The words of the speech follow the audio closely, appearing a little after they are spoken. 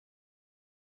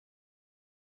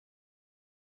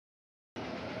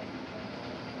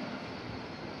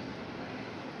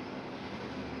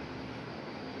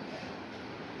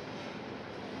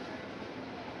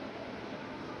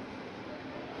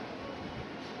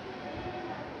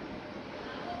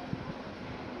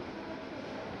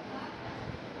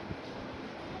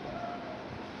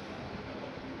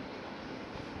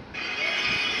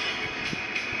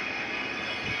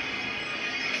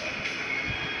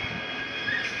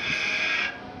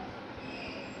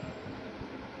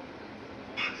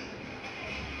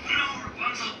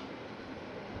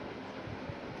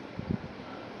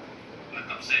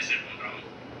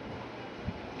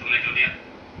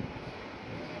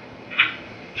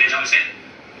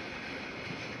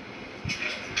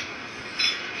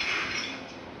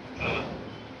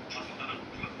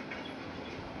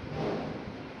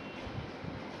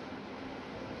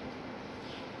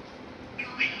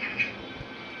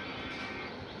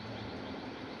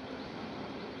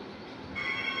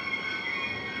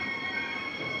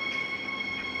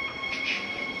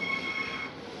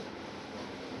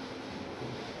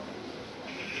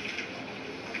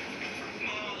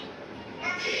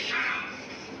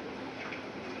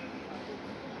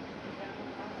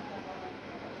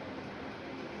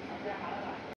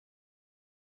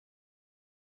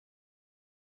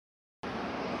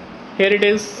Here it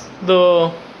is,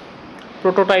 the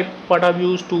prototype what I've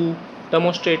used to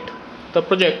demonstrate the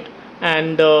project,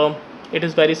 and it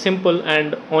is very simple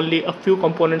and only a few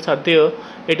components are there.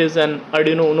 It is an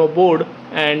Arduino Uno board,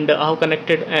 and I have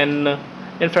connected an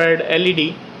infrared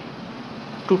LED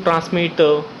to transmit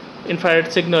the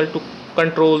infrared signal to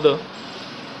control the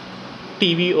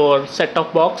TV or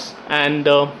set-top box, and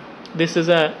this is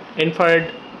a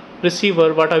infrared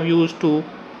receiver what I've used to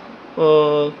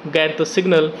get the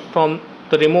signal from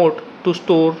the remote to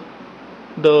store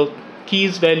the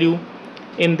keys value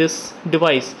in this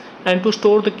device. And to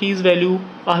store the keys value,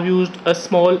 I have used a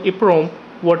small EEPROM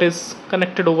what is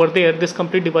connected over there. This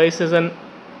complete device is an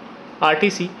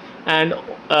RTC, and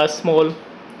a small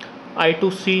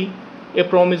I2C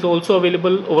EEPROM is also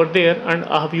available over there, and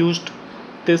I have used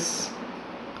this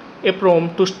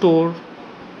EEPROM to store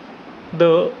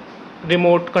the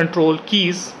remote control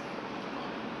keys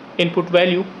input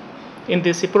value in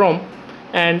this EEPROM.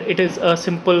 And it is a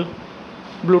simple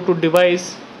Bluetooth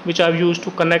device which I've used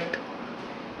to connect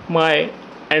my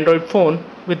Android phone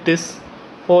with this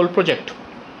whole project.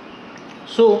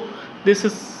 So this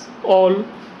is all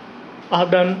I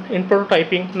have done in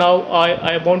prototyping. Now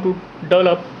I want to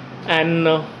develop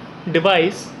an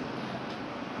device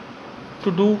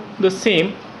to do the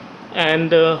same, and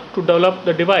to develop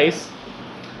the device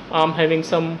I'm having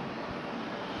some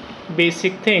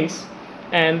basic things,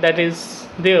 and that is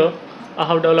there. I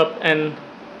have developed an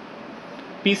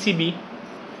PCB,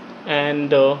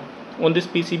 and on this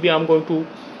PCB I'm going to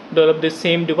develop this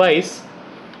same device,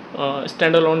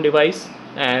 standalone device,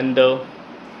 and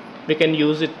we can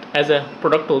use it as a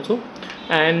product also.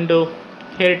 And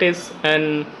here it is,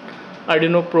 an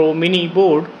Arduino Pro mini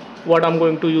board what I'm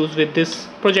going to use with this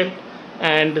project.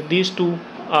 And these two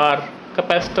are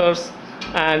capacitors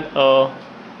and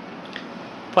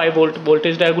 5-volt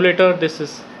voltage regulator. This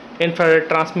is infrared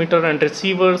transmitter and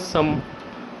receivers. Some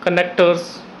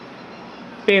connectors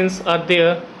pins are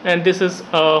there, and this is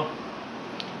a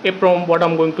EEPROM what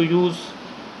I'm going to use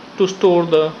to store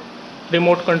the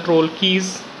remote control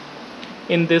keys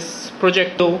in this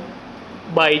project. So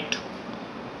byte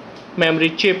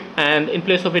memory chip, and in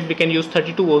place of it we can use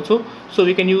 32 also, so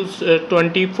we can use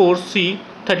 24C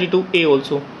 32A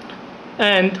also.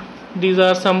 And these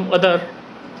are some other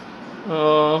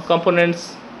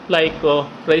components like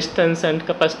resistance and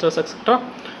capacitors, etc.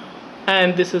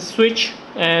 And this is switch,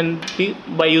 and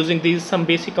by using these some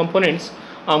basic components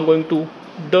I'm going to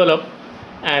develop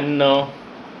an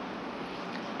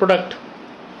product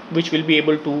which will be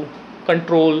able to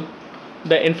control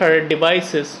the infrared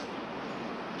devices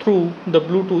through the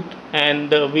Bluetooth, and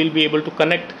we'll be able to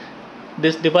connect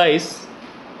this device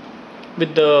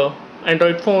with the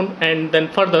Android phone, and then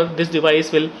further this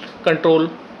device will control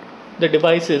the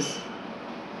devices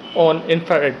on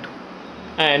infrared,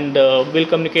 and will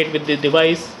communicate with the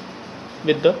device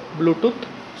with the Bluetooth.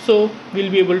 So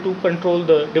we'll be able to control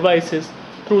the devices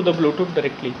through the Bluetooth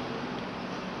directly.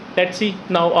 Let's see.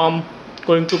 Now I'm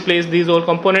going to place these all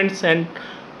components and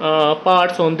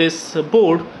parts on this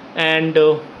board, and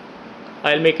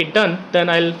I'll make it done. Then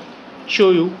I'll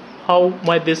show you how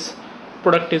this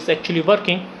product is actually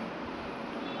working.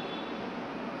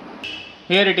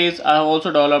 Here it is. I have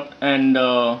also developed an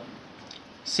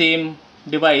same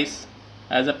device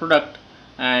as a product,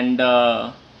 and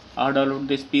I have developed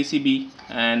this PCB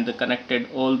and connected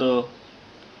all the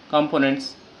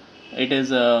components. It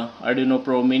is a Arduino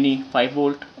Pro Mini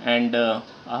 5-volt, and I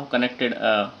have connected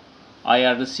a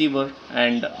IR receiver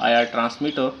and IR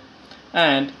transmitter.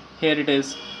 And here it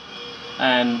is,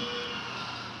 an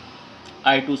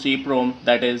I2C EEPROM,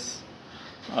 that is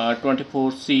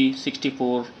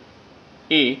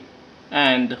 24C64A,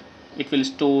 and it will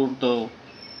store the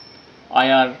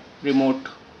IR remote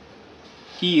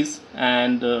keys,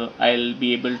 and I'll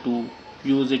be able to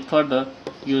use it further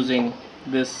using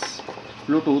this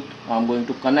Bluetooth. I'm going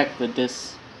to connect with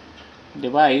this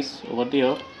device over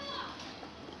there.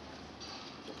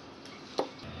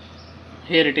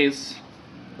 Here it is,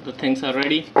 the things are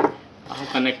ready. I have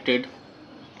connected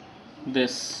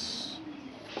this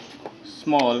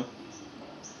small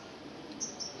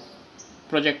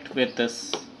project with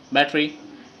this battery,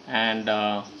 and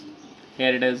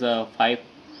here it is a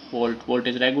 5-volt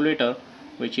voltage regulator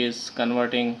which is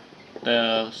converting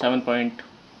the 7.4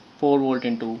 volt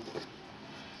into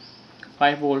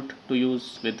 5 volt to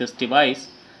use with this device.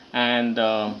 And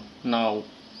now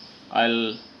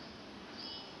I'll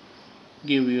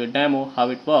give you a demo how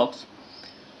it works.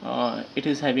 It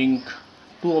is having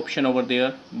two options over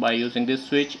there. By using this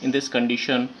switch, in this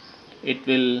condition it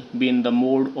will be in the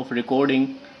mode of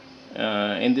recording.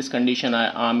 In this condition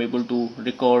I am able to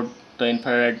record the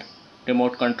infrared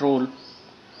remote control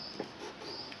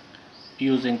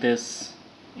using this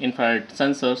infrared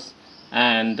sensors,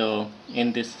 and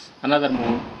in this another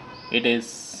mode it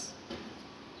is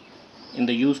in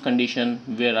the use condition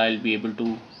where I'll be able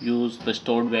to use the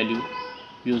stored value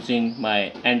using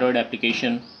my Android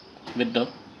application with the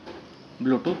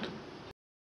Bluetooth.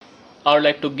 I would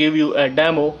like to give you a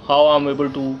demo how I'm able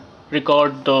to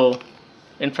record the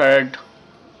infrared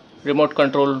remote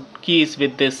control keys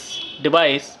with this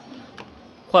device.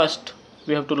 First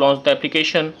we have to launch the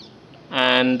application,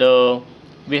 and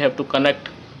we have to connect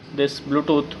this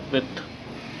Bluetooth with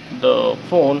the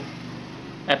phone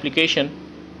application.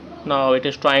 Now it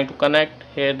is trying to connect.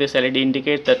 Here this LED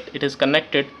indicates that it is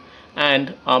connected,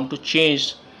 and to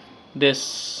change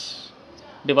this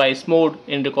device mode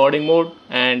in recording mode,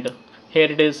 and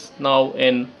here it is now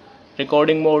in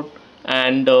recording mode.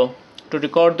 And to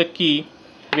record the key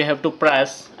we have to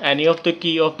press any of the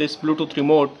key of this Bluetooth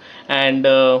remote, and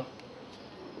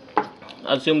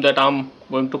assume that I'm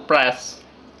going to press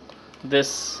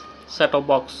this set-top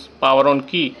box power on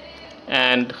key,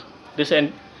 and this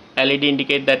LED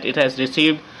indicate that it has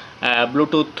received a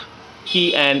Bluetooth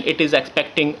key and it is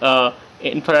expecting a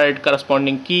infrared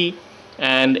corresponding key.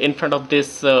 And in front of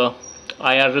this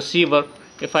IR receiver,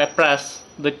 if I press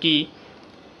the key,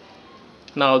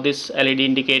 now this LED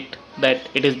indicate that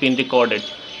it has been recorded.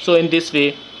 So in this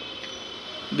way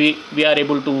we are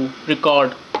able to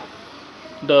record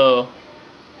the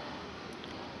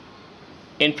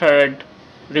infrared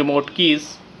remote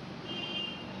keys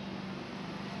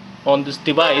on this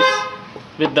device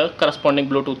with the corresponding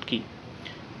Bluetooth key,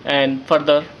 and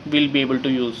further we'll be able to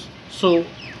use. So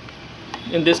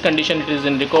in this condition it is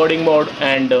in recording mode,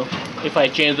 and if I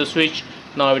change the switch,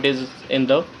 now it is in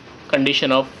the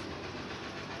condition of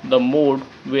the mode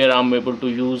where I'm able to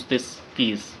use these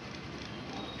keys.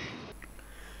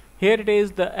 Here it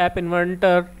is the App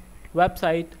Inventor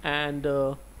website, and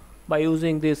by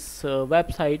using this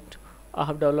website I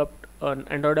have developed an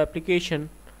Android application,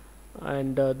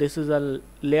 and this is a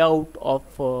layout of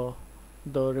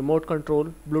the remote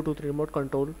control, Bluetooth remote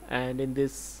control. And in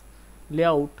this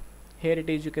layout, here it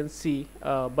is, you can see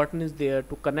a button is there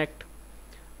to connect,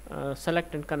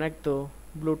 select and connect the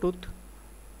Bluetooth,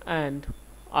 and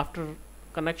after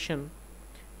connection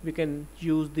we can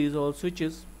use these all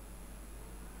switches.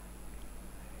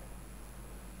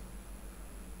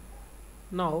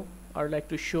 Now I would like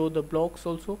to show the blocks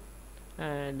also,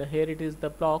 and here it is the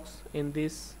blocks. In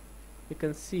this you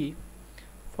can see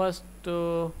first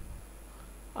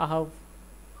I have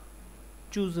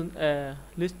chosen a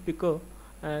list picker,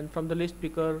 and from the list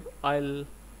picker I'll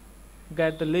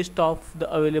get the list of the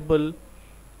available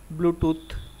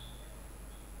Bluetooth,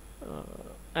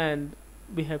 and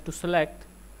we have to select,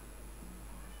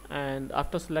 and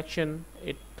after selection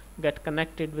it get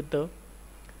connected with the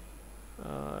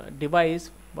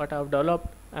device what I have developed.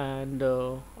 And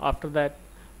after that,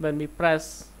 when we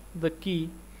press the key,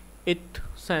 it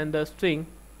send the string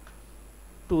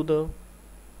to the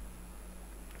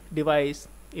device.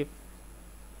 If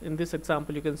in this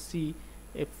example you can see,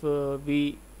 if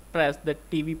we press the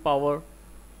TV power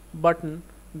button,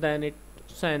 then it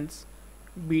sends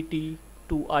BT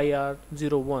to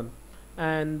IR01.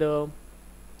 And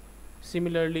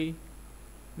similarly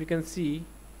we can see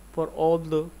for all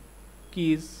the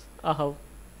keys I have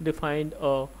defined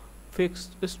a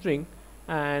fixed string,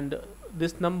 and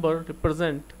this number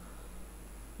represent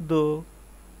the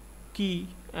key,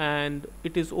 and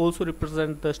it is also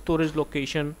represent the storage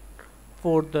location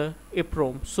for the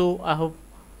EEPROM. So I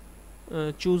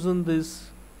have chosen this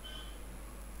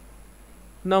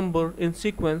number in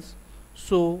sequence,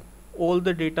 so all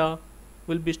the data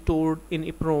will be stored in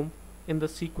EEPROM in the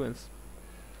sequence.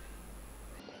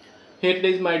 Here it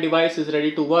is, my device is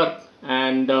ready to work,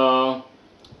 and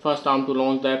first I am to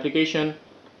launch the application,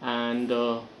 and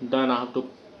then I have to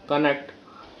connect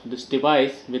this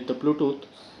device with the Bluetooth,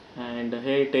 and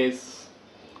here it is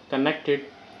connected.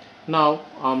 Now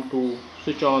I am to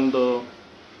switch on the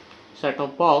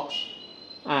set-top box,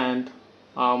 and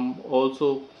I am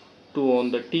also to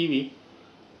on the TV,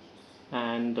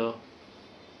 and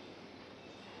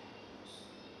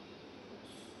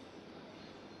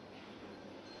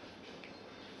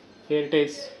here it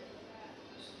is.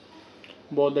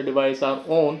 Both the devices are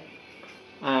on,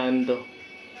 and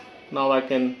now I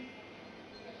can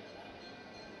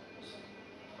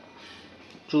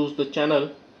choose the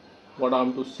channel what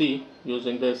I'm to see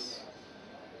using this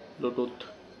Bluetooth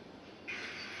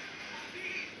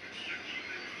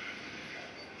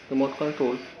remote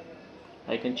control.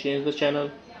 I can change the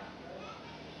channel.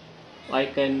 I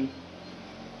can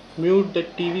mute the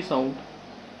TV sound.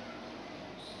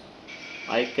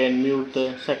 I can mute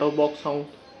the set-top box sound,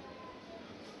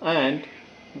 and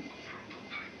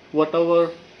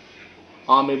whatever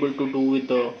I'm able to do with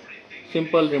the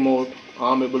simple remote,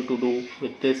 I'm able to do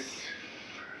with this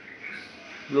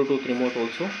Bluetooth remote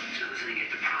also.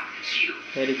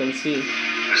 Here you can see.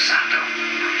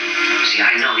 See,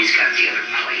 I know he's got the other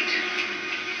plate.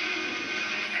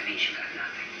 That means you got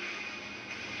nothing.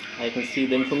 I can see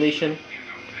the information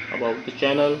about the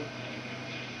channel.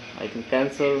 I can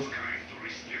cancel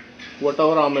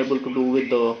whatever I'm able to do with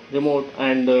the remote,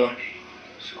 and I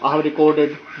have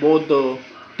recorded both the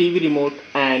TV remote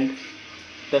and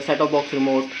the set-top box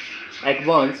remote at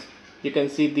once. You can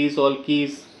see these all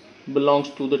keys belongs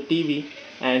to the TV,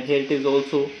 and here it is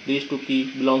also these two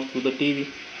keys belongs to the TV,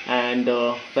 and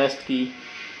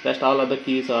rest all other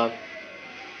keys are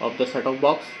of the set-top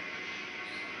box.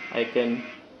 I can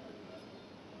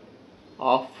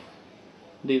off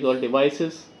these all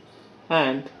devices,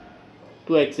 and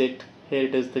to exit, here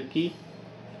it is the key.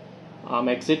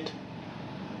 Exit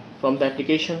from the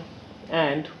application,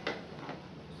 and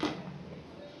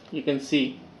you can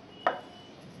see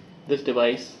this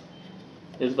device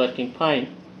is working fine.